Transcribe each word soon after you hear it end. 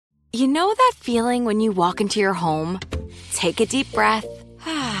You know that feeling when you walk into your home, take a deep breath,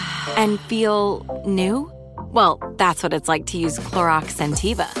 and feel new? Well, that's what it's like to use Clorox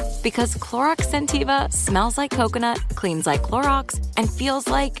Scentiva. Because Clorox Scentiva smells like coconut, cleans like Clorox, and feels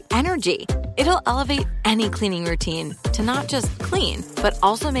like energy. It'll elevate any cleaning routine to not just clean, but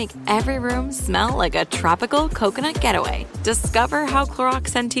also make every room smell like a tropical coconut getaway. Discover how Clorox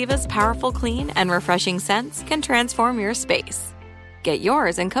Scentiva's powerful clean and refreshing scents can transform your space. Get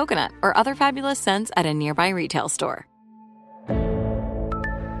yours in coconut or other fabulous scents at a nearby retail store.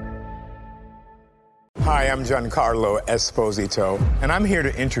 Hi, I'm Giancarlo Esposito, and I'm here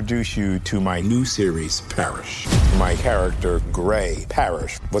to introduce you to my new series, Parrish. My character, Gray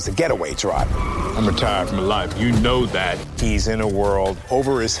Parrish, was a getaway driver. I'm retired from life. You know that. He's in a world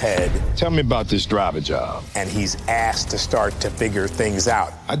over his head. Tell me about this driver job. And he's asked to start to figure things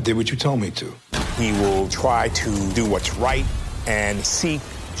out. I did what you told me to. He will try to do what's right and seek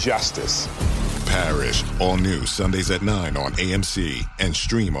justice. Parrish, all new Sundays at 9 on AMC and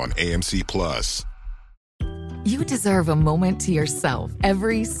stream on AMC+. You deserve a moment to yourself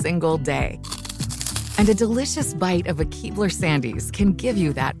every single day. And a delicious bite of a Keebler Sandies can give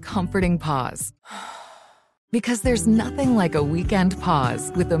you that comforting pause. Because there's nothing like a weekend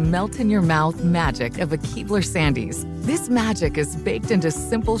pause with the melt-in-your-mouth magic of a Keebler Sandies. This magic is baked into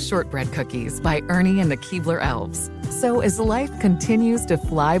simple shortbread cookies by Ernie and the Keebler Elves. So as life continues to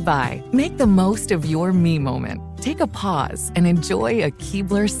fly by, make the most of your me moment. Take a pause and enjoy a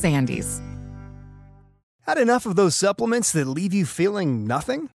Keebler Sandies. Had enough of those supplements that leave you feeling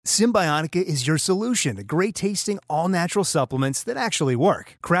nothing? Symbiotica is your solution to great-tasting, all-natural supplements that actually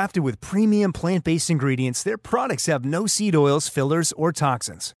work. Crafted with premium plant-based ingredients, their products have no seed oils, fillers, or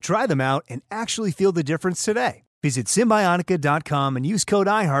toxins. Try them out and actually feel the difference today. Visit Symbiotica.com and use code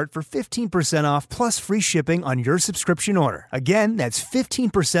IHEART for 15% off plus free shipping on your subscription order. Again, that's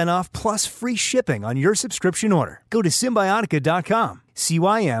 15% off plus free shipping on your subscription order. Go to Symbiotica.com,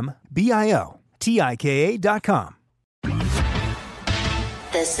 CYMBIOTIKA.com.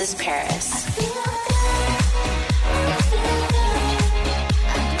 This is Paris.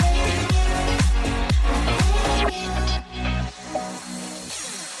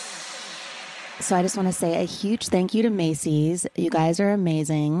 So I just want to say a huge thank you to Macy's. You guys are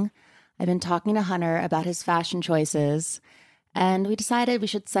amazing. I've been talking to Hunter about his fashion choices, and we decided we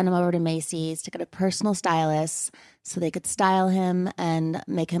should send him over to Macy's to get a personal stylist so they could style him and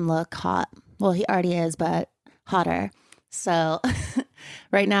make him look hot. Well, he already is, but hotter. So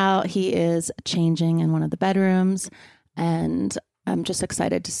right now he is changing in one of the bedrooms, and I'm just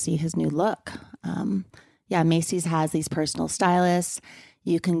excited to see his new look. Macy's has these personal stylists.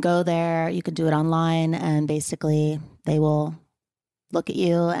 You can go there, you can do it online, and basically they will look at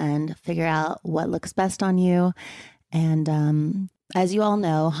you and figure out what looks best on you. And as you all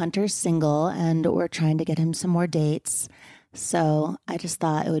know, Hunter's single, and we're trying to get him some more dates. So I just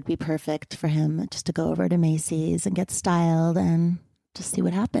thought it would be perfect for him just to go over to Macy's and get styled and just see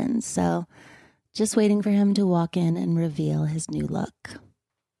what happens. So just waiting for him to walk in and reveal his new look.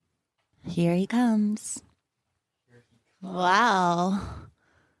 Here he comes. Wow.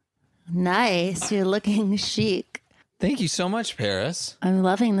 Nice. You're looking chic. Thank you so much, Paris. I'm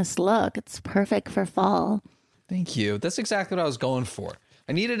loving this look. It's perfect for fall. Thank you. That's exactly what I was going for.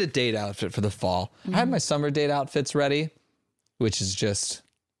 I needed a date outfit for the fall. I had my summer date outfits ready, which is just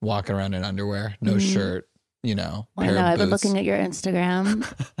walking around in underwear, no shirt, pair of boots. I've been looking at your Instagram,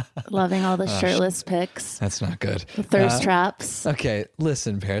 loving all the shirtless pics. That's not good. The thirst traps. Okay,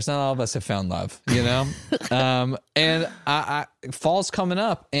 listen, Paris, not all of us have found love, and I fall's coming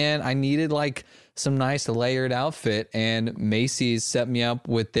up, and I needed like some nice layered outfit, and Macy's set me up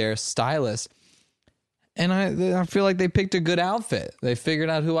with their stylist. And I feel like they picked a good outfit. They figured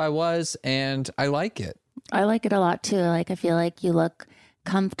out who I was, and I like it. I like it a lot too. Like, I feel like you look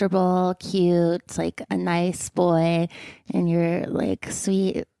comfortable, cute. It's like a nice boy in your like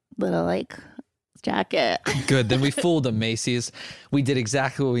sweet little like jacket. Good. Then we fooled them, Macy's. We did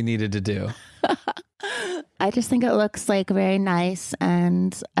exactly what we needed to do. I just think it looks like very nice,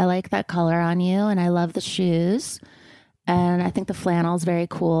 and I like that color on you, and I love the shoes, and I think the flannel is very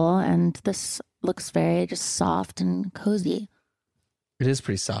cool, and this looks very just soft and cozy. It is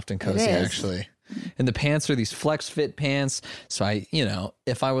pretty soft and cozy, actually. And the pants are these flex fit pants. So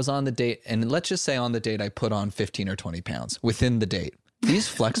if I was on the date, and let's just say on the date, I put on 15 or 20 pounds within the date, these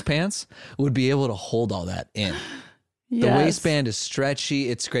flex pants would be able to hold all that in. Yes. The waistband is stretchy.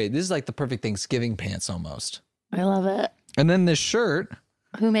 It's great. This is like the perfect Thanksgiving pants almost. I love it. And then this shirt.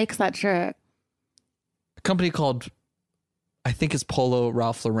 Who makes that shirt? A company called, I think it's Polo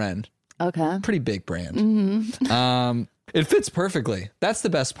Ralph Lauren. Okay. Pretty big brand. Mm-hmm. It fits perfectly. That's the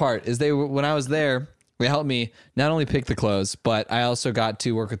best part is when I was there, they helped me not only pick the clothes, but I also got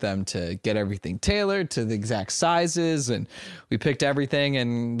to work with them to get everything tailored to the exact sizes. And we picked everything.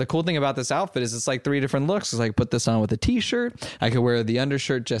 And the cool thing about this outfit is it's like 3 different looks. It's like put this on with a t-shirt. I could wear the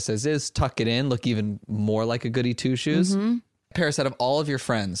undershirt just as is, tuck it in, look even more like a goody two shoes. Mm-hmm. Paris, out of all of your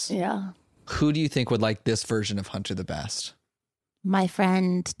friends, who do you think would like this version of Hunter the best? My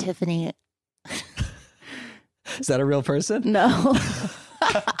friend Tiffany. Is that a real person? No.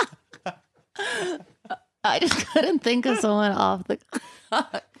 I just couldn't think of someone off the...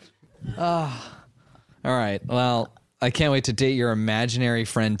 All right. Well, I can't wait to date your imaginary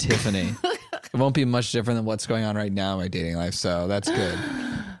friend, Tiffany. It won't be much different than what's going on right now in my dating life, so that's good.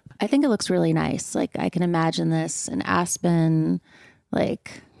 I think it looks really nice. Like, I can imagine this in Aspen.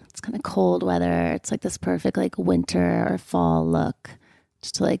 Like, it's kind of cold weather. It's like this perfect, like, winter or fall look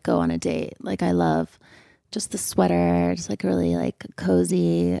just to, like, go on a date. Like, I love... just the sweater, just like really like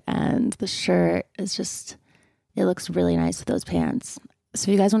cozy, and the shirt is just, it looks really nice with those pants. So if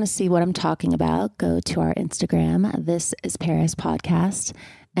you guys want to see what I'm talking about, go to our Instagram. This is Paris Podcast,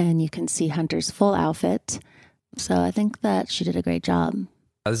 and you can see Hunter's full outfit. So I think that she did a great job.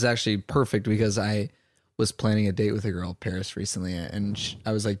 This is actually perfect because I was planning a date with a girl, Paris, recently, and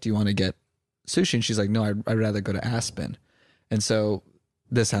I was like, do you want to get sushi? And she's like, no, I'd rather go to Aspen. And so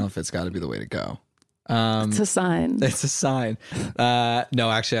this outfit's got to be the way to go. It's a sign. It's a sign.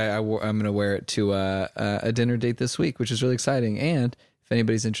 No, actually, I'm going to wear it to a dinner date this week, which is really exciting. And if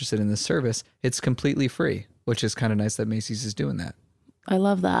anybody's interested in this service, it's completely free, which is kind of nice that Macy's is doing that. I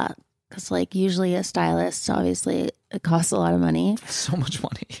love that because, like, usually a stylist, obviously, it costs a lot of money. So much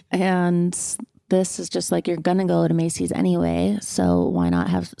money. And this is just like, you're going to go to Macy's anyway. So why not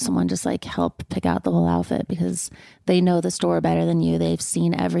have someone just like help pick out the whole outfit, because they know the store better than you. They've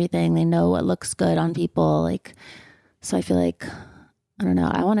seen everything. They know what looks good on people. Like, so I feel like, I don't know.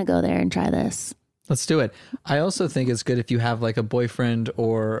 I want to go there and try this. Let's do it. I also think it's good if you have like a boyfriend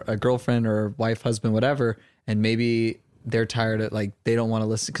or a girlfriend or wife, husband, whatever, and maybe they're tired of, like, they don't want to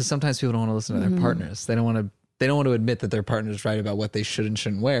listen, because sometimes people don't want to listen to their partners. They don't want to admit that their partner is right about what they should and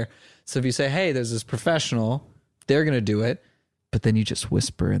shouldn't wear. So if you say, hey, there's this professional, they're going to do it. But then you just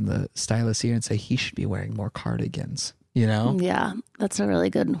whisper in the stylist's ear and say, he should be wearing more cardigans, you know? Yeah, that's a really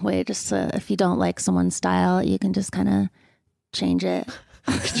good way. Just to, if you don't like someone's style, you can just kind of change it.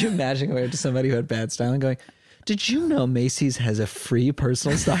 Could you imagine going to somebody who had bad style and going, did you know Macy's has a free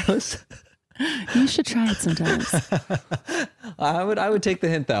personal stylist? You should try it sometimes. I would take the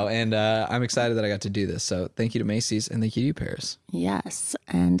hint, though, and I'm excited that I got to do this. So thank you to Macy's, and thank you to you, Paris. Yes,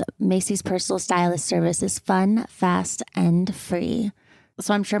 and Macy's personal stylist service is fun, fast, and free.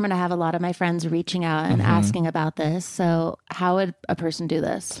 So I'm sure I'm going to have a lot of my friends reaching out and asking about this. So how would a person do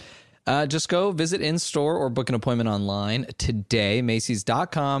this? Just go visit in-store or book an appointment online today,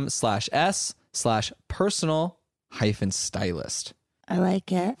 Macys.com/s/personal-stylist. I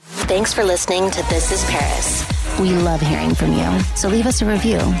like it. Thanks for listening to This is Paris. We love hearing from you. So leave us a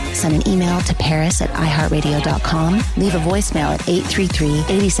review. Send an email to paris@iheartradio.com. Leave a voicemail at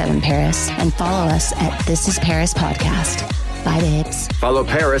 833-87-PARIS. And follow us at This is Paris Podcast. Bye, babes. Follow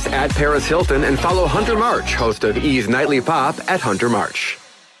Paris at Paris Hilton and follow Hunter March, host of E's Nightly Pop, at Hunter March.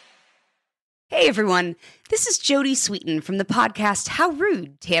 Hey, everyone. This is Jodie Sweetin from the podcast How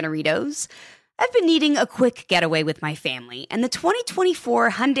Rude, Tanneritos. I've been needing a quick getaway with my family, and the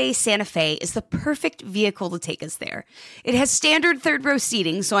 2024 Hyundai Santa Fe is the perfect vehicle to take us there. It has standard third-row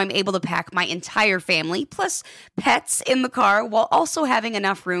seating, so I'm able to pack my entire family, plus pets, in the car, while also having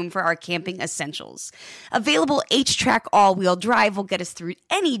enough room for our camping essentials. Available H-Track all-wheel drive will get us through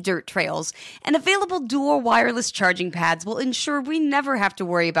any dirt trails, and available dual wireless charging pads will ensure we never have to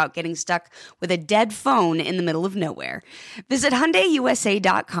worry about getting stuck with a dead phone in the middle of nowhere. Visit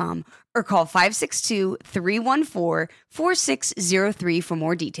HyundaiUSA.com or call 562-314-4603 for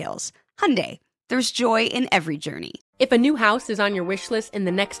more details. Hyundai, there's joy in every journey. If a new house is on your wish list in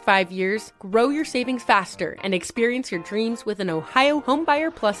the next 5 years, grow your savings faster and experience your dreams with an Ohio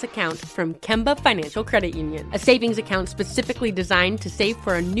Homebuyer Plus account from Kemba Financial Credit Union. A savings account specifically designed to save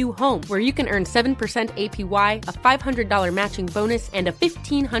for a new home, where you can earn 7% APY, a $500 matching bonus, and a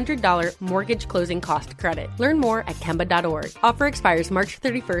 $1,500 mortgage closing cost credit. Learn more at Kemba.org. Offer expires March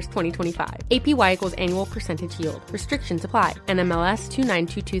 31st, 2025. APY equals annual percentage yield. Restrictions apply. NMLS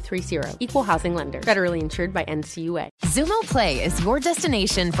 292230. Equal housing lender. Federally insured by NCUA. Xumo Play is your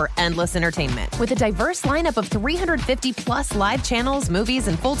destination for endless entertainment. With a diverse lineup of 350 plus live channels, movies,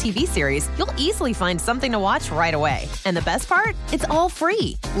 and full TV series, you'll easily find something to watch right away. And the best part? It's all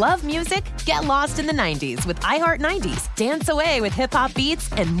free. Love music? Get lost in the 90s with iHeart 90s, dance away with hip-hop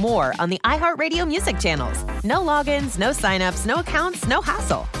beats, and more on the iHeartRadio music channels. No logins, no signups, no accounts, no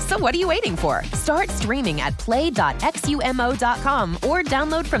hassle. So what are you waiting for? Start streaming at play.xumo.com or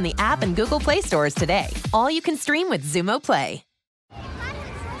download from the app and Google Play stores today. All you can stream with Xumo Play.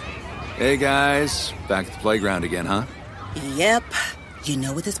 Hey guys, back at the playground again, huh? Yep. You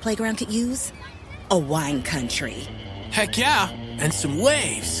know what this playground could use? A wine country. Heck yeah, and some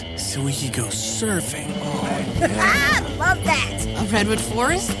waves so we could go surfing. Oh, yeah. Love that. A redwood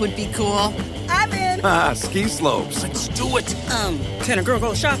forest would be cool. I'm in. Ski slopes. Let's do it. Can a girl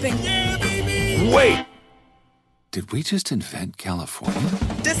go shopping? Yeah, baby. Wait. Did we just invent California?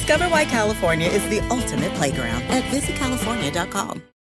 Discover why California is the ultimate playground at visitcalifornia.com.